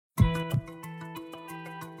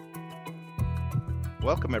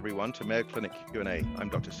Welcome everyone to Mayo Clinic Q&A. I'm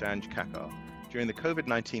Dr. Sanj Kakar. During the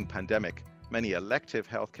COVID-19 pandemic, many elective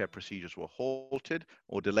healthcare procedures were halted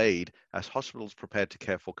or delayed as hospitals prepared to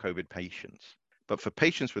care for COVID patients. But for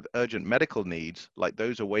patients with urgent medical needs, like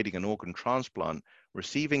those awaiting an organ transplant,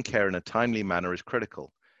 receiving care in a timely manner is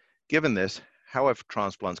critical. Given this, how have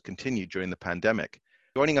transplants continued during the pandemic?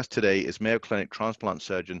 Joining us today is Mayo Clinic transplant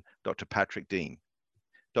surgeon, Dr. Patrick Dean.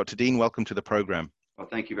 Dr. Dean, welcome to the program. Well,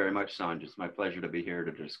 thank you very much, Sanj. It's my pleasure to be here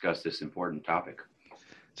to discuss this important topic.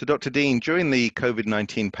 So, Dr. Dean, during the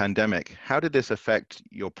COVID-19 pandemic, how did this affect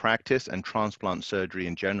your practice and transplant surgery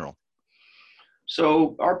in general?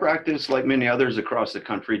 So our practice, like many others across the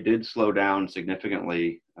country, did slow down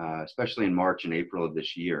significantly, especially in March and April of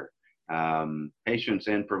this year. Patients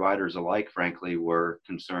and providers alike, frankly, were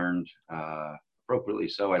concerned, appropriately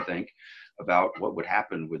so, I think, about what would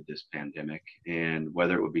happen with this pandemic and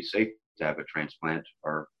whether it would be safe to have a transplant,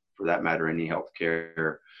 or for that matter, any health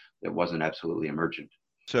care that wasn't absolutely emergent.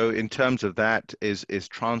 So in terms of that, is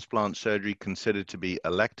transplant surgery considered to be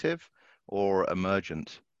elective or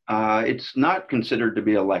emergent? It's not considered to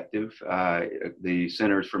be elective. The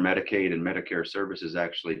Centers for Medicaid and Medicare Services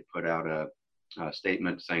actually put out a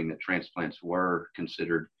statement saying that transplants were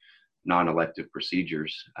considered non-elective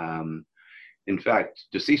procedures. In fact,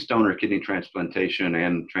 deceased donor kidney transplantation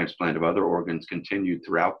and transplant of other organs has continued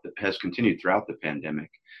throughout the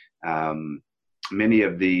pandemic. Many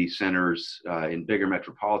of the centers in bigger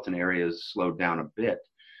metropolitan areas slowed down a bit,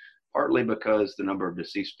 partly because the number of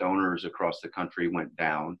deceased donors across the country went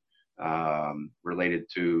down, related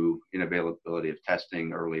to inavailability of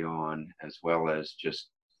testing early on, as well as just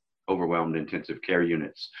overwhelmed intensive care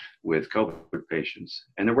units with COVID patients.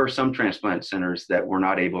 And there were some transplant centers that were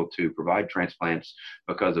not able to provide transplants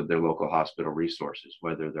because of their local hospital resources,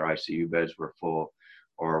 whether their ICU beds were full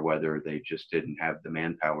or whether they just didn't have the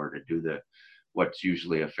manpower to do what's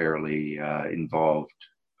usually a fairly involved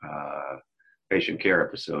patient care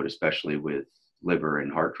episode, especially with liver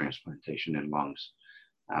and heart transplantation and lungs.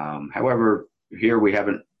 However, here we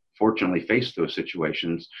haven't fortunately faced those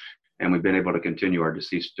situations, and we've been able to continue our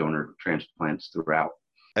deceased donor transplants throughout.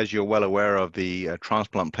 As you're well aware of, the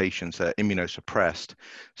transplant patients are immunosuppressed.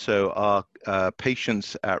 So are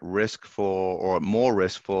patients at risk for, or at more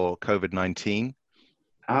risk for COVID-19?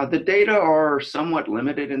 The data are somewhat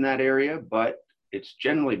limited in that area, but it's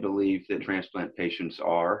generally believed that transplant patients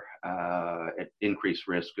are at increased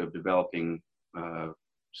risk of developing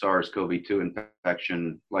SARS-CoV-2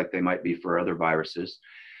 infection like they might be for other viruses.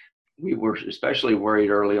 We were especially worried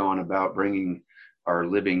early on about bringing our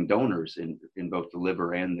living donors in both the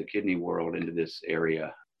liver and the kidney world into this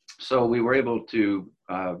area. So we were able to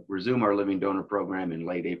resume our living donor program in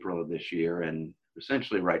late April of this year, and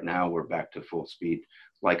essentially right now we're back to full speed,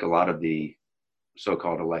 like a lot of the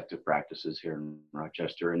so-called elective practices here in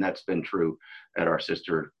Rochester, and that's been true at our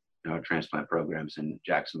sister transplant programs in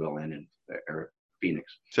Jacksonville and in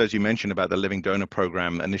Phoenix. So as you mentioned about the living donor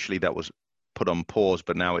program, initially that was put on pause,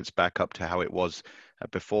 but now it's back up to how it was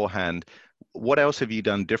beforehand. What else have you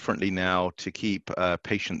done differently now to keep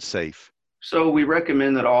patients safe? So we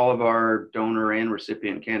recommend that all of our donor and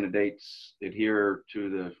recipient candidates adhere to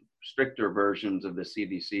the stricter versions of the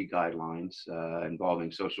CDC guidelines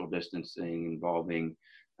involving social distancing, involving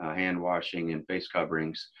hand washing and face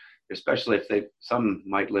coverings, especially if some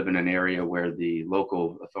might live in an area where the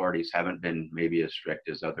local authorities haven't been maybe as strict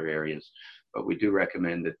as other areas. But we do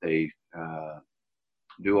recommend that they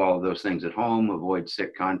do all of those things at home, avoid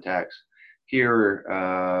sick contacts.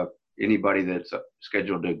 Here, anybody that's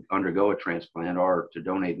scheduled to undergo a transplant or to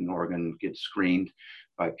donate an organ gets screened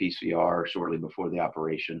by PCR shortly before the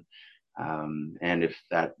operation. And if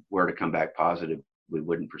that were to come back positive, we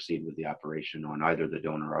wouldn't proceed with the operation on either the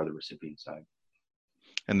donor or the recipient side.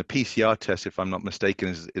 And the PCR test, if I'm not mistaken,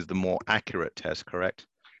 is the more accurate test, correct?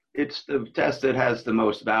 It's the test that has the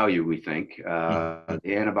most value, we think. The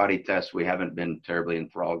antibody test, we haven't been terribly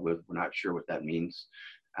enthralled with. We're not sure what that means.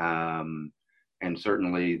 And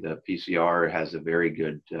certainly the PCR has a very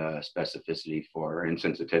good specificity and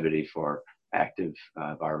sensitivity for active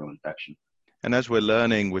viral infection. And as we're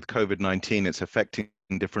learning with COVID-19, it's affecting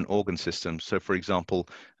different organ systems. So for example,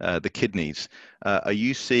 the kidneys. Are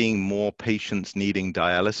you seeing more patients needing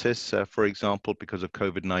dialysis, for example, because of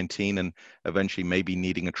COVID-19 and eventually maybe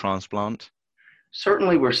needing a transplant?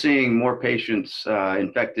 Certainly we're seeing more patients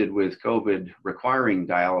infected with COVID requiring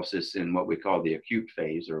dialysis in what we call the acute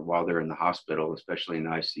phase, or while they're in the hospital, especially in the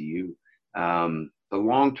ICU. The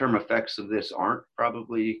long-term effects of this aren't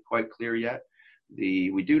probably quite clear yet.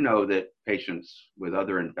 We do know that patients with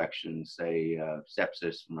other infections, say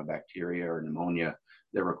sepsis from a bacteria or pneumonia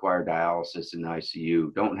that require dialysis in the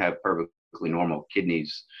ICU, don't have perfect normal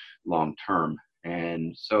kidneys long term.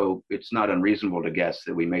 And so it's not unreasonable to guess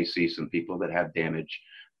that we may see some people that have damage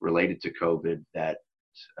related to COVID that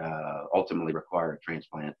ultimately require a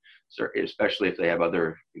transplant, so especially if they have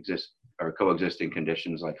other coexisting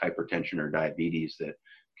conditions like hypertension or diabetes that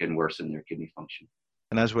can worsen their kidney function.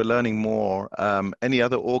 And as we're learning more, any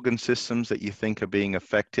other organ systems that you think are being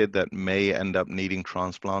affected that may end up needing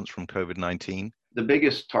transplants from COVID-19? The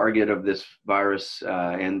biggest target of this virus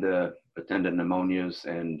and the attendant pneumonias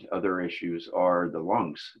and other issues are the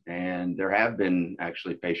lungs. And there have been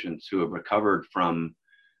actually patients who have recovered from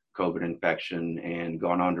COVID infection and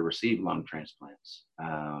gone on to receive lung transplants.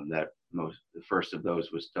 The first of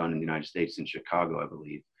those was done in the United States in Chicago, I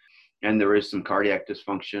believe. And there is some cardiac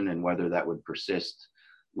dysfunction, and whether that would persist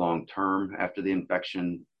long term after the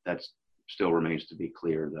infection, that still remains to be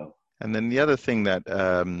clear, though. And then the other thing that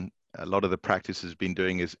a lot of the practice has been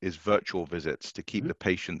doing is virtual visits to keep the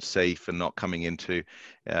patient safe and not coming into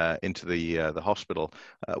the hospital.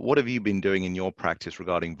 What have you been doing in your practice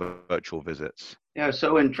regarding virtual visits? Yeah,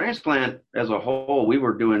 so in transplant as a whole, we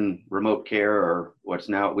were doing remote care, or what's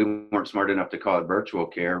now, we weren't smart enough to call it virtual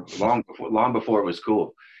care long before it was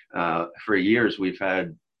cool. For years, we've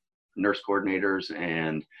had nurse coordinators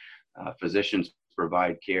and physicians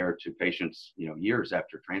provide care to patients, years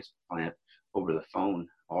after transplant over the phone,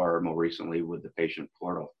 or more recently with the patient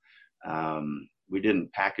portal. We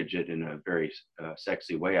didn't package it in a very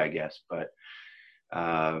sexy way, I guess, but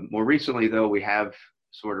more recently, though, we have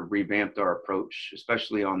sort of revamped our approach,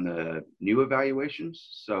 especially on the new evaluations.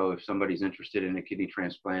 So if somebody's interested in a kidney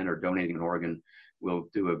transplant or donating an organ, we'll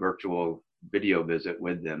do a virtual video visit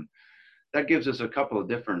with them. That gives us a couple of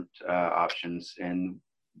different options,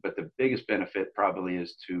 but the biggest benefit probably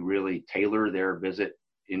is to really tailor their visit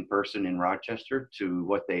in person in Rochester to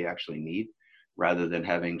what they actually need, rather than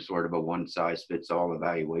having sort of a one-size-fits-all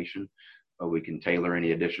evaluation. But we can tailor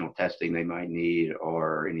any additional testing they might need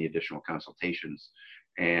or any additional consultations.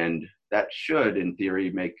 And that should, in theory,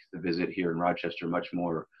 make the visit here in Rochester much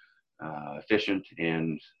more efficient,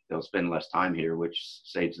 and they'll spend less time here, which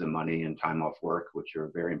saves them money and time off work, which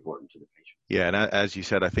are very important to the patient. Yeah, and as you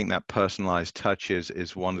said, I think that personalized touch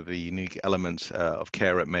is one of the unique elements of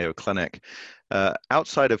care at Mayo Clinic.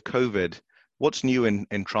 Outside of COVID, what's new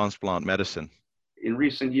in transplant medicine? In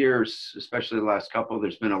recent years, especially the last couple,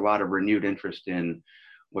 there's been a lot of renewed interest in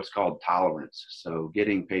what's called tolerance. So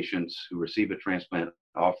getting patients who receive a transplant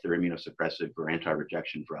off their immunosuppressive or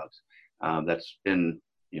anti-rejection drugs. That's been,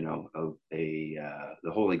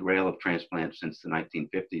 the holy grail of transplant since the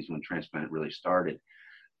 1950s, when transplant really started.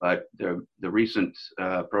 But the recent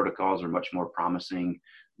protocols are much more promising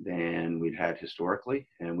than we'd had historically.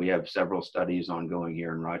 And we have several studies ongoing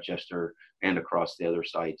here in Rochester and across the other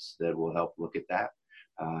sites that will help look at that.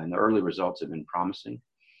 And the early results have been promising.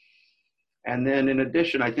 And then in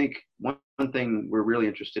addition, I think one thing we're really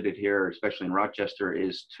interested in here, especially in Rochester,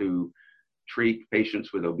 is to treat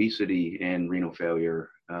patients with obesity and renal failure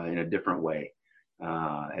in a different way.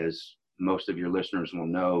 As most of your listeners will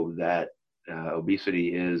know, that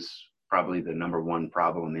obesity is probably the number one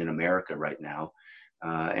problem in America right now.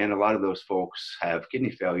 And a lot of those folks have kidney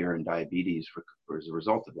failure and diabetes as a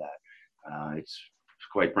result of that. It's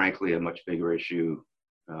quite frankly a much bigger issue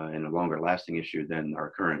and a longer lasting issue than our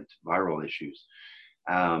current viral issues.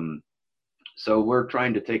 So we're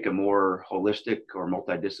trying to take a more holistic or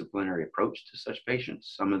multidisciplinary approach to such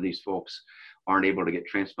patients. Some of these folks aren't able to get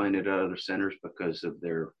transplanted at other centers because of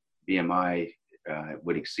their BMI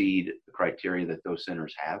would exceed the criteria that those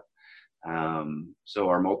centers have. So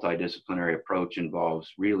our multidisciplinary approach involves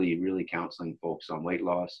really counseling folks on weight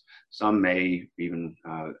loss. Some may even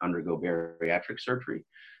undergo bariatric surgery.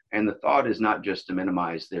 And the thought is not just to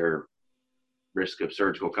minimize their risk of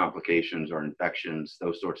surgical complications or infections,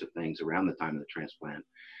 those sorts of things around the time of the transplant,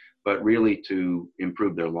 but really to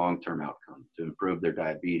improve their long-term outcome, to improve their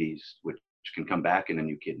diabetes, which can come back in a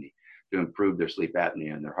new kidney, to improve their sleep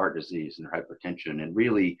apnea and their heart disease and their hypertension, and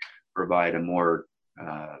really provide a more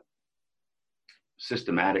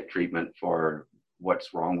systematic treatment for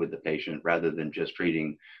what's wrong with the patient, rather than just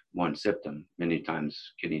treating one symptom. Many times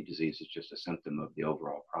kidney disease is just a symptom of the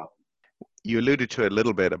overall problem. You alluded to it a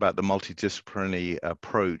little bit about the multidisciplinary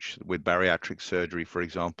approach with bariatric surgery, for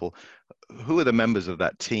example. Who are the members of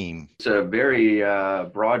that team? It's a very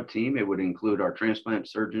broad team. It would include our transplant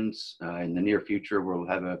surgeons. In the near future, we'll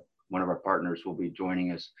have one of our partners will be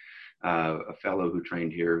joining us, a fellow who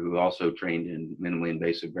trained here, who also trained in minimally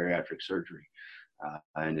invasive bariatric surgery,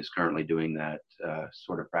 and is currently doing that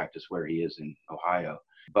sort of practice where he is in Ohio.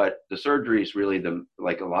 But the surgery is really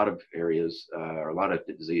like a lot of areas, or a lot of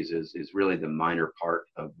diseases, is really the minor part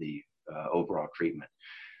of the overall treatment.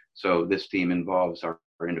 So this team involves our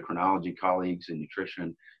endocrinology colleagues in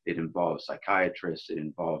nutrition. It involves psychiatrists. It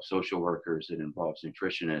involves social workers. It involves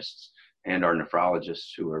nutritionists and our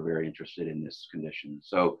nephrologists who are very interested in this condition.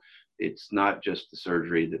 So it's not just the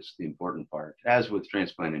surgery that's the important part. As with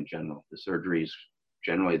transplant in general, the surgery is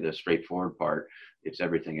generally the straightforward part. It's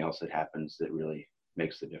everything else that happens that really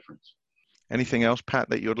makes the difference. Anything else, Pat,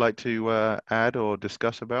 that you'd like to add or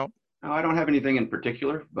discuss about? No, I don't have anything in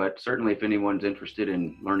particular, but certainly if anyone's interested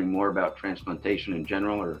in learning more about transplantation in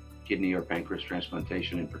general or kidney or pancreas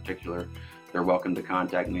transplantation in particular, they're welcome to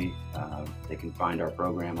contact me. They can find our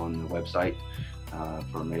program on the website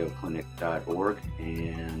for mayoclinic.org,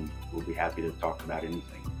 and we'll be happy to talk about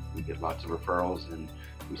anything. We get lots of referrals, and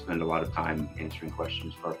we spend a lot of time answering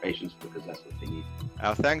questions for our patients because that's what they need.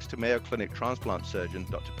 Our thanks to Mayo Clinic transplant surgeon,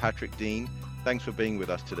 Dr. Patrick Dean. Thanks for being with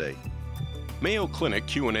us today. Mayo Clinic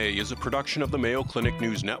Q&A is a production of the Mayo Clinic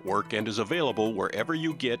News Network and is available wherever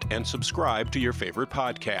you get and subscribe to your favorite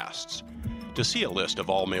podcasts. To see a list of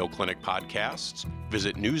all Mayo Clinic podcasts,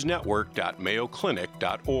 visit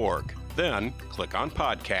newsnetwork.mayoclinic.org. Then click on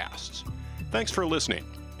Podcasts. Thanks for listening,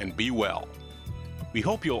 and be well. We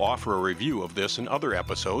hope you'll offer a review of this and other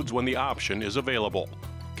episodes when the option is available.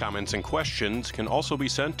 Comments and questions can also be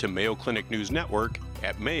sent to Mayo Clinic News Network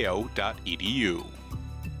at mayo.edu.